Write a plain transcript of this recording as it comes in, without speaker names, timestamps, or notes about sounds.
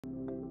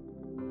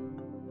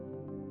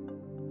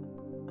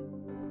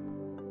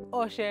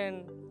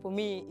Ocean, for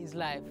me, is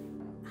life.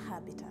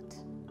 Habitat.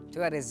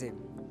 Tourism.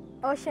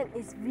 Ocean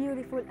is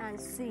beautiful and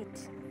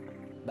sweet.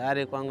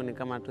 Bahari kwangu ni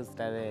kama tu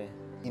starehe.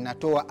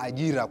 Inatoa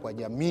ajira kwa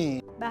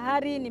jamii.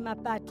 Bahari ni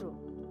mapato.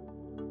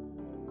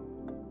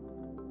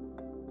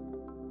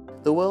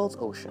 The world's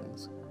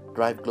oceans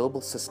drive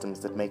global systems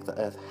that make the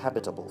Earth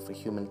habitable for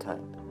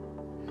humankind.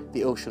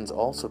 The oceans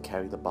also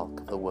carry the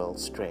bulk of the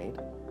world's trade,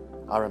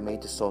 are a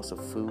major source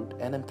of food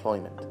and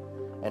employment,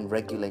 and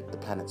regulate the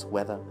planet's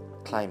weather,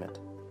 climate,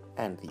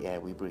 and the air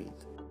we breathe.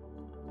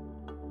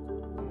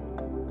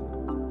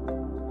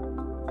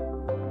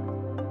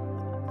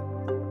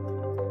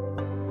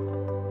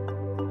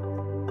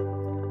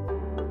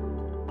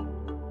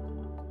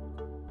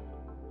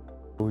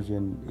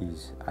 Ocean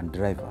is a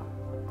driver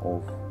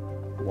of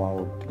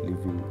world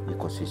living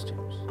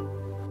ecosystems.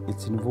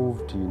 It's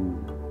involved in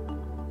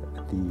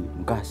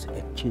the gas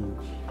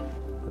exchange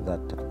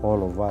that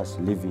all of us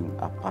living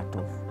are part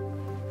of,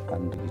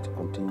 and it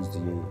contains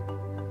the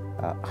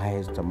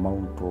highest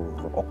amount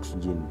of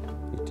oxygen.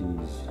 It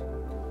is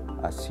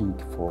a sink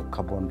for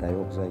carbon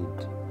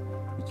dioxide,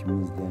 which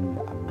means then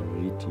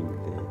ameliorating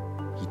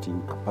the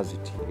heating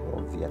capacity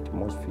of the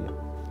atmosphere.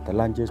 The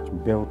largest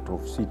belt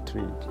of sea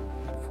trade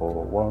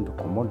for world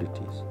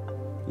commodities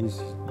is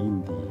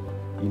in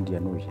the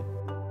Indian Ocean.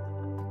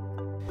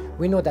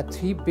 We know that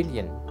 3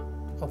 billion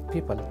of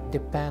people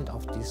depend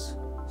on these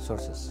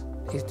sources.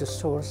 It's the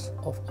source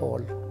of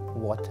all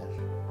water,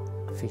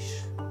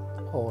 fish,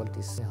 all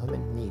these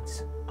human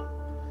needs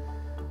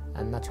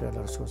and natural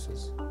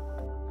resources.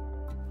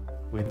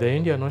 With the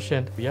Indian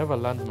Ocean, we have a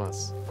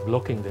landmass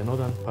blocking the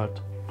northern part.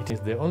 It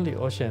is the only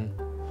ocean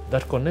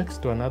that connects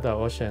to another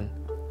ocean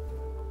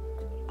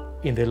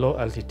in the low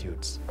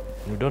altitudes.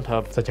 We don't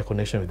have such a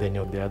connection with any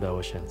of the other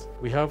oceans.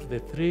 We have the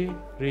 3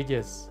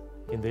 ridges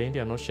in the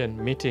Indian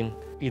Ocean meeting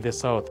in the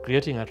south,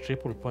 creating a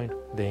triple point,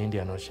 the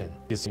Indian Ocean.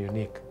 It's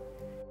unique.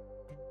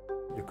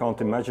 You can't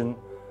imagine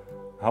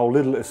how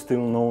little is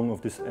still known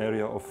of this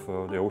area of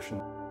the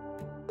ocean.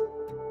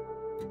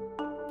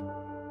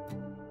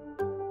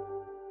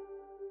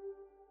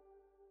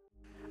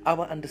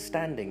 Our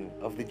understanding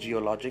of the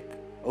geologic,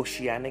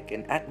 oceanic,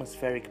 and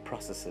atmospheric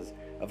processes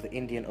of the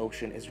Indian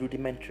Ocean is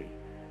rudimentary,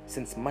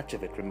 since much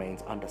of it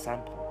remains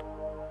undersampled.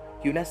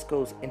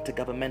 UNESCO's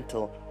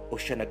Intergovernmental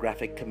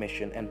Oceanographic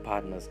Commission and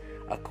partners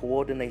are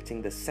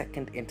coordinating the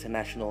 2nd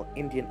International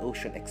Indian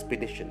Ocean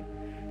Expedition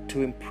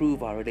to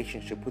improve our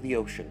relationship with the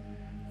ocean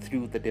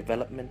through the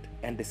development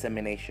and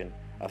dissemination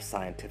of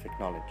scientific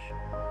knowledge.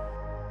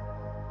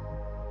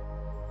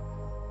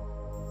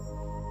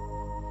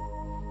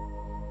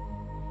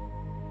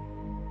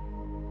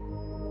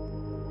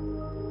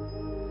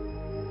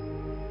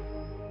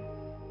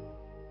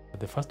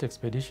 The first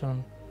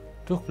expedition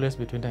took place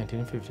between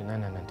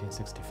 1959 and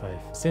 1965.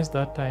 Since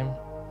that time,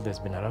 there's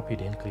been a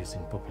rapid increase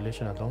in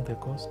population along the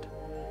coast,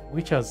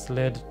 which has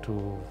led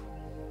to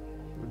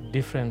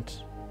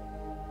different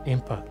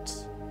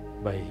impacts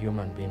by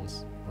human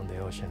beings on the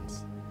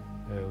oceans.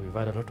 We've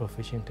had a lot of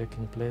fishing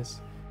taking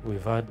place,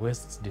 we've had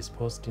wastes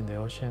disposed in the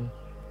ocean,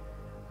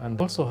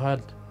 and also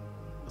had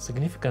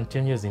significant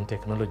changes in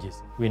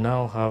technologies. We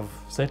now have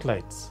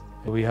satellites,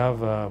 we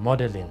have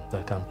modeling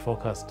that can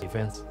forecast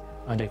events,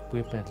 and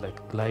equipment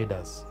like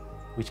gliders,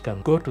 which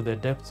can go to the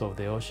depths of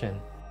the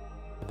ocean.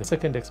 The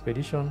second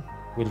expedition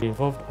will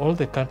involve all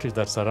the countries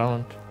that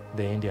surround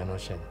the Indian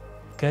Ocean.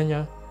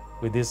 Kenya,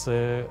 with this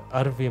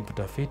IIOE2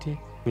 Mtafiti,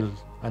 will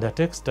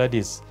undertake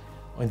studies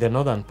in the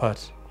northern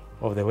part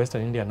of the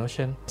Western Indian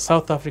Ocean.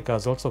 South Africa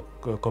has also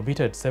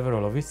committed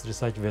several of its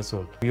research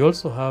vessels. We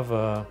also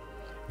have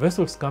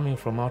vessels coming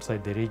from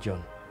outside the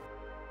region.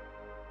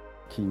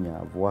 Kenya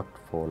have worked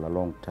for a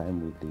long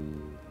time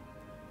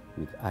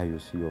with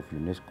IOC of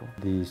UNESCO.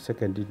 The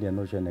 2nd Indian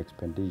Ocean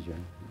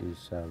Expedition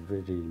is a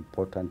very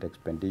important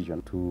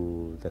expedition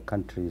to the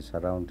countries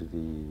around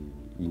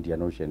the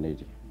Indian Ocean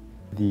area.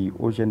 The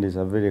ocean is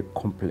a very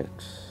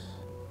complex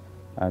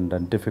and a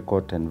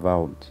difficult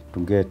environment.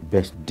 To get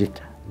best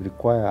data, you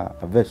require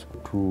a vessel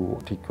to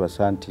take your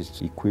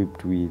scientists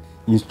equipped with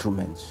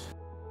instruments.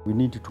 We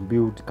need to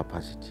build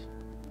capacity,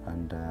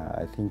 and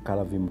I think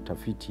IIOE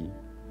Mtafiti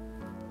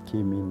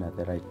came in at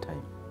the right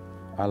time.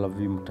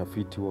 IIOE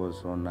Mtafiti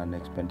was on an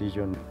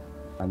expedition,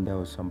 and there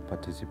was some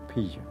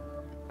participation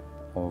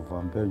of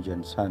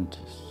Belgian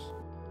scientists.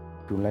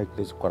 We would like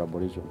this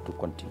collaboration to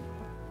continue.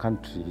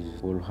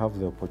 Countries will have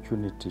the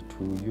opportunity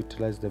to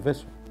utilize the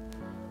vessel,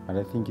 and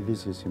I think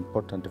this is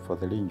important for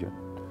the region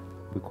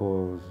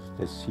because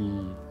the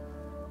sea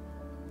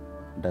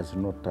does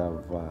not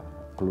have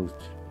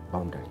closed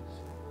boundaries.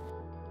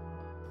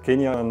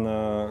 Kenya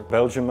and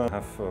Belgium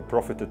have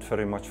profited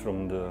very much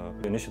from the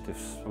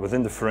initiatives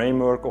within the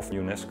framework of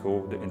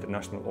UNESCO, the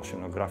International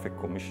Oceanographic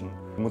Commission.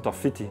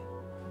 Mtafiti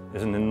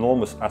is an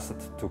enormous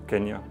asset to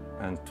Kenya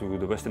and to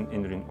the Western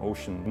Indian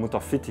Ocean.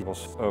 Mtafiti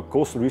was a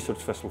coastal research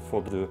vessel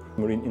for the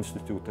Marine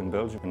Institute in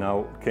Belgium.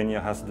 Now Kenya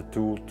has the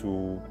tool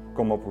to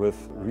come up with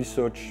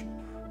research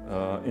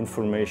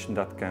information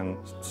that can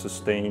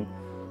sustain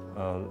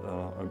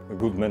a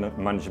good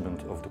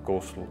management of the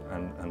coastal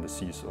and the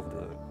seas of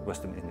the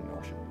Western Indian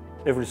Ocean.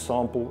 Every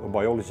sample a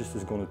biologist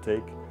is going to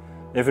take,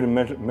 every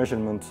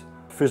measurement,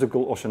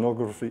 physical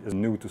oceanography is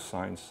new to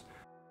science.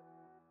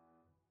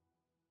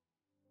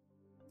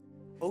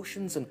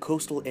 Oceans and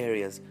coastal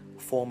areas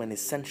form an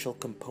essential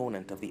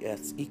component of the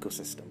Earth's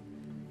ecosystem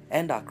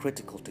and are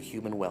critical to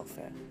human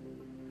welfare.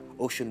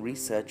 Ocean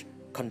research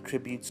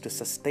contributes to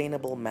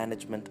sustainable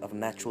management of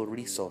natural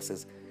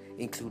resources,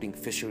 including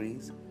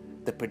fisheries,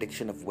 the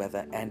prediction of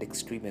weather and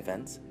extreme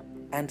events,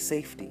 and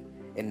safety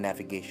in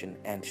navigation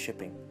and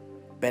shipping,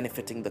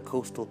 benefiting the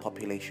coastal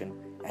population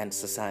and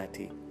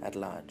society at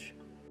large.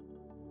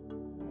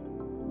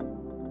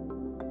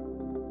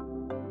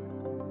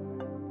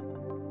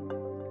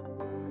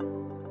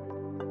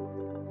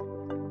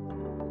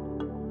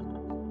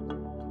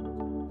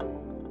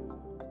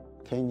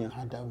 Kenya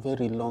had a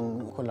very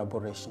long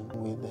collaboration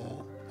with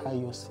the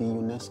IIOC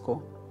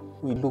UNESCO.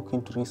 We look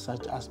into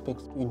research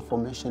aspects,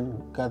 information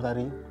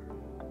gathering,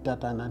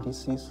 data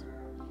analysis,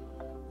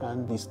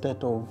 and the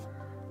state of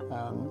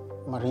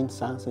marine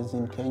sciences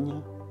in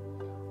Kenya.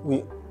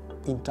 We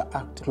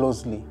interact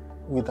closely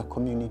with the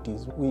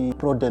communities. We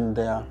broaden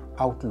their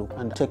outlook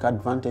and take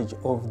advantage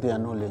of their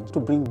knowledge to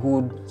bring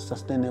good,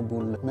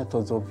 sustainable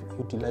methods of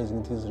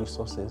utilizing these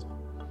resources.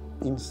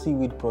 In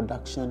seaweed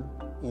production,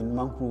 in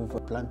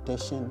mangrove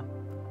plantation,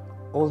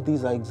 all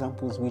these are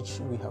examples which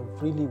we have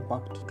really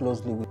worked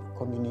closely with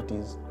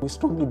communities. We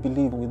strongly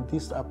believe with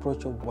this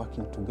approach of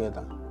working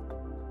together.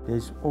 There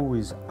is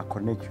always a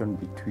connection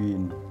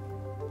between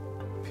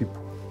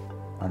people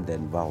and the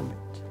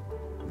environment.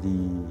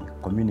 The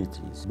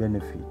communities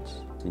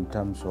benefit in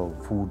terms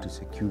of food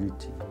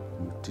security,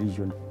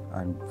 nutrition,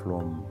 and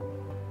from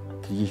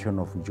creation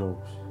of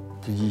jobs,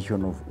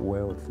 creation of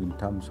wealth in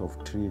terms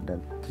of trade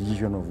and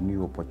creation of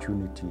new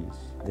opportunities.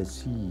 The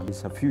sea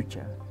is a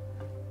future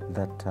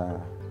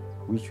that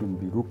we should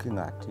be looking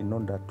at in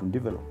order to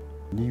develop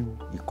new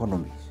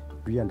economies.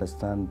 We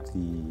understand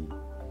the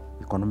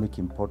economic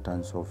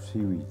importance of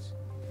seaweeds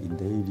in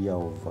the area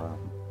of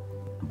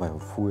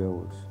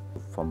biofuels,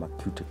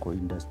 pharmaceutical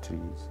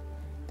industries,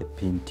 the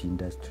paint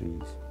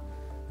industries,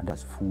 and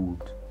as food.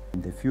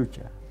 In the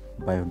future,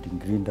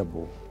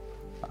 biodegradable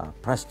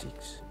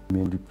plastics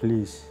may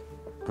replace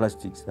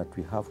plastics that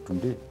we have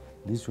today.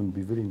 This will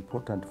be very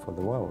important for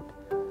the world,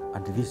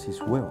 and this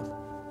is wealth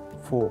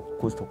for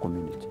coastal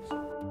communities.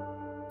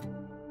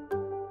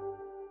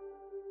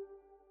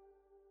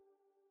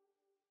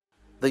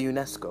 The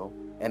UNESCO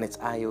and its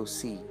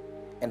IOC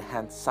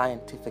enhance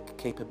scientific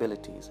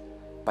capabilities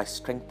by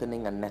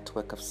strengthening a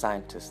network of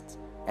scientists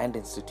and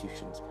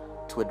institutions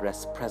to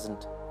address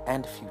present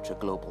and future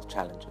global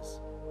challenges.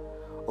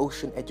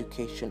 Ocean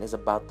education is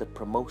about the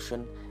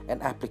promotion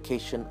and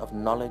application of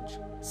knowledge,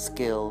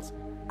 skills,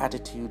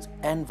 attitudes,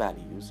 and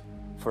values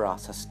for our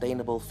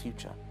sustainable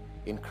future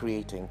in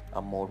creating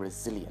a more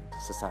resilient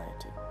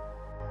society.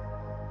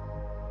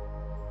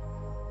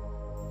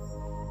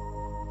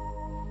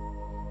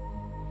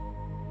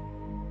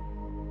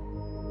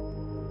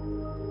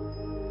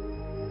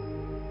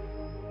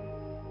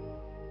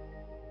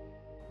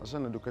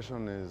 Ocean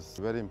education is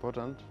very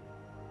important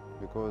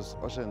because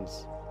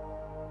oceans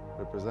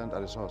represent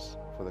a resource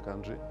for the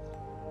country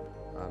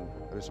and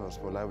a resource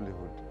for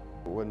livelihood.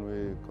 When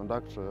we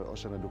conduct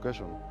ocean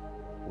education,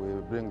 we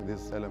bring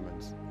these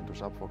elements into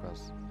sharp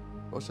focus.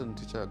 Ocean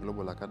Teacher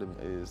Global Academy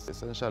is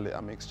essentially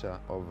a mixture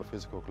of a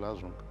physical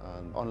classroom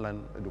and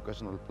online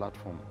educational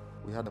platform.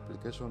 We had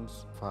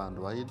applications far and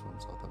wide from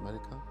South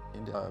America,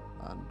 India,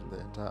 and the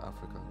entire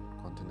African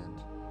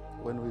continent.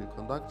 When we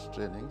conduct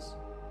trainings,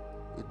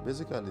 it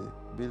basically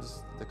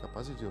builds the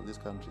capacity of these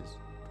countries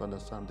to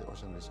understand the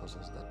ocean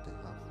resources that they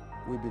have.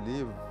 We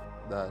believe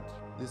that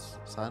these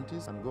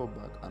scientists can go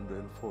back and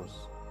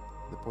reinforce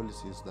the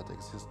policies that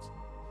exist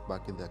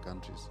back in their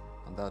countries,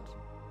 and that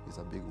is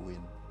a big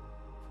win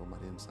for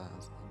marine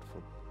science and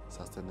for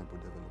sustainable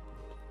development.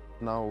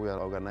 Now we are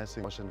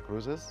organizing ocean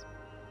cruises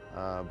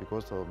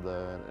because of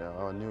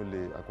our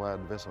newly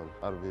acquired vessel,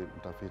 RV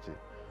Mtafiti.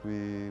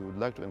 We would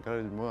like to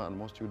encourage more and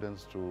more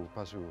students to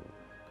pursue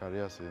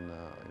careers in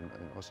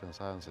ocean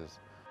sciences.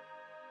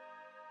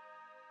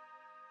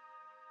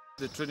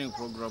 The training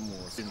program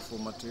was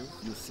informative,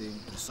 using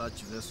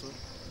research vessels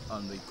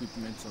and the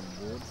equipment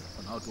on board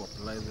on how to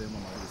apply them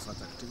on our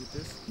research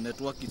activities.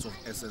 Network is of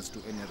essence to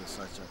any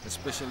researcher,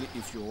 especially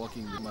if you're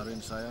working with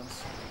marine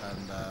science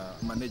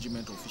and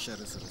management of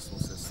fisheries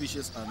resources.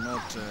 Fishes are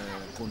not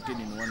contained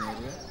in one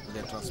area,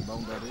 they're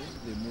transboundary,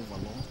 they move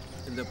along.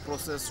 In the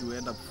process, you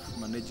end up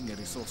managing a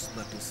resource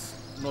that is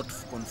not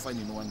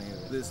confined in one area.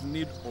 There's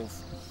need of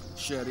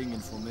sharing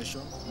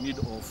information, need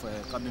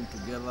of coming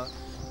together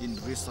in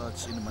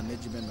research, in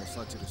management of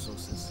such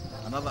resources.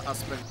 Another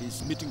aspect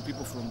is meeting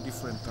people from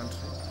different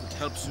countries. It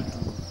helps you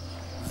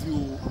to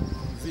view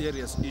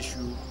various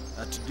issues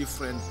at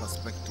different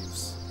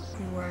perspectives.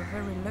 We were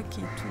very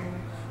lucky to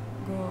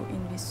go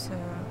in this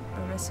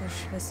a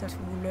research vessel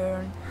to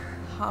learn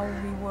how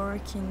we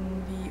work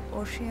in the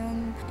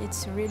ocean.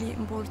 It's really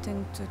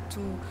important to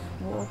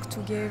work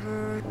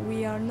together.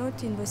 We are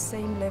not in the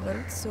same level,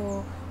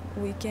 so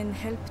we can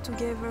help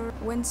together.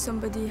 When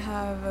somebody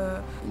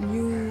have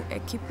new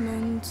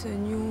equipment,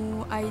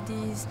 new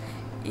ideas,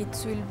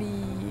 it will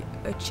be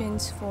a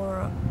chance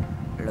for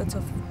lots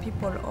of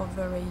people of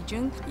the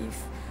region.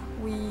 If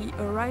we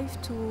arrive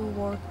to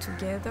work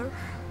together,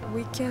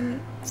 we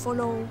can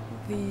follow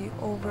the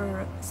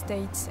other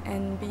states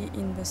and be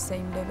in the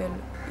same level.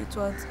 It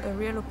was a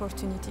real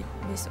opportunity,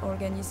 this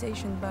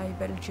organization by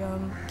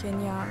Belgium,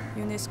 Kenya,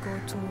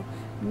 UNESCO, to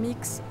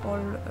mix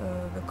all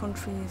the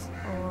countries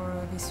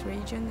or this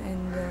region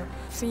and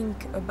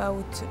think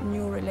about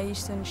new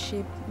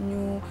relationship,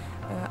 new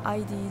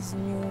ideas,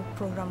 new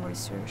program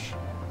research.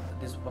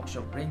 This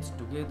workshop brings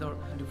together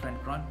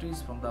different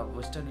countries from the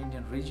Western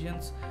Indian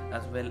regions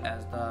as well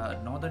as the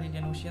Northern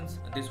Indian Oceans.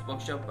 This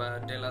workshop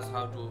tells us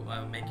how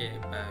to make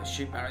a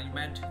ship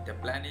arrangement, the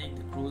planning,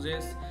 the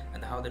cruises,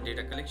 and how the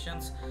data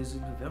collections. This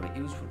will be very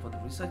useful for the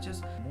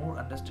researchers. More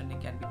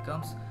understanding can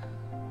become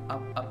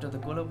after the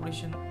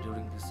collaboration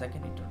during the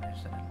second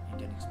International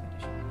Indian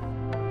Expedition.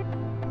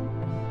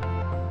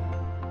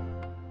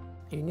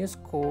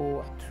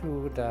 UNESCO,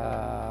 through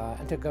the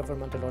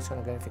Intergovernmental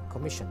Oceanographic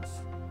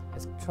Commissions,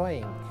 is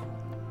trying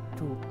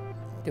to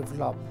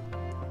develop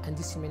and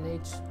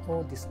disseminate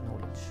all this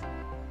knowledge.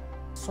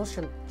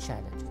 Social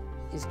challenge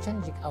is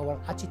changing our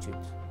attitude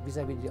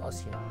vis-à-vis the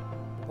ocean.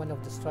 One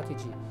of the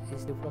strategies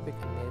is developing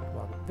a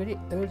network. Very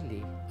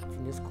early at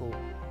UNESCO,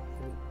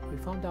 we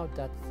found out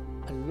that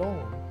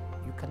alone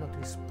you cannot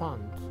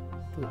respond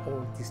to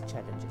all these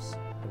challenges.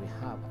 We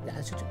have the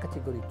Institute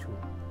Category 2,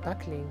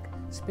 tackling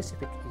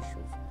specific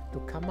issues to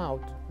come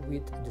out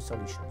with the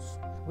solutions.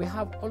 We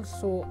have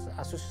also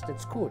the Associated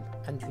School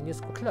and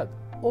UNESCO Club.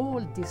 All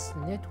these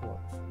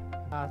networks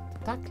are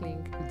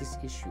tackling this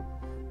issue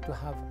to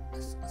have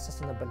a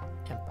sustainable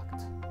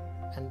impact,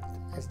 and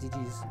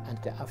SDGs and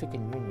the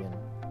African Union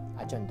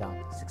Agenda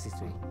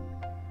 63.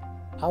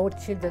 Our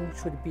children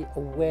should be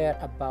aware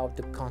about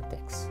the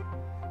context,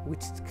 which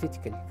is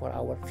critical for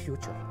our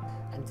future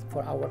and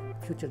for our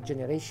future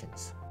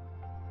generations.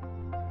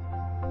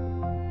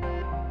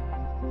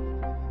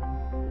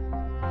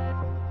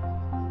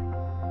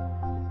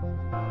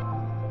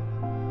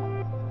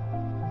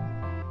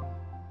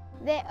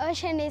 The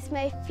ocean is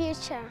my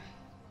future.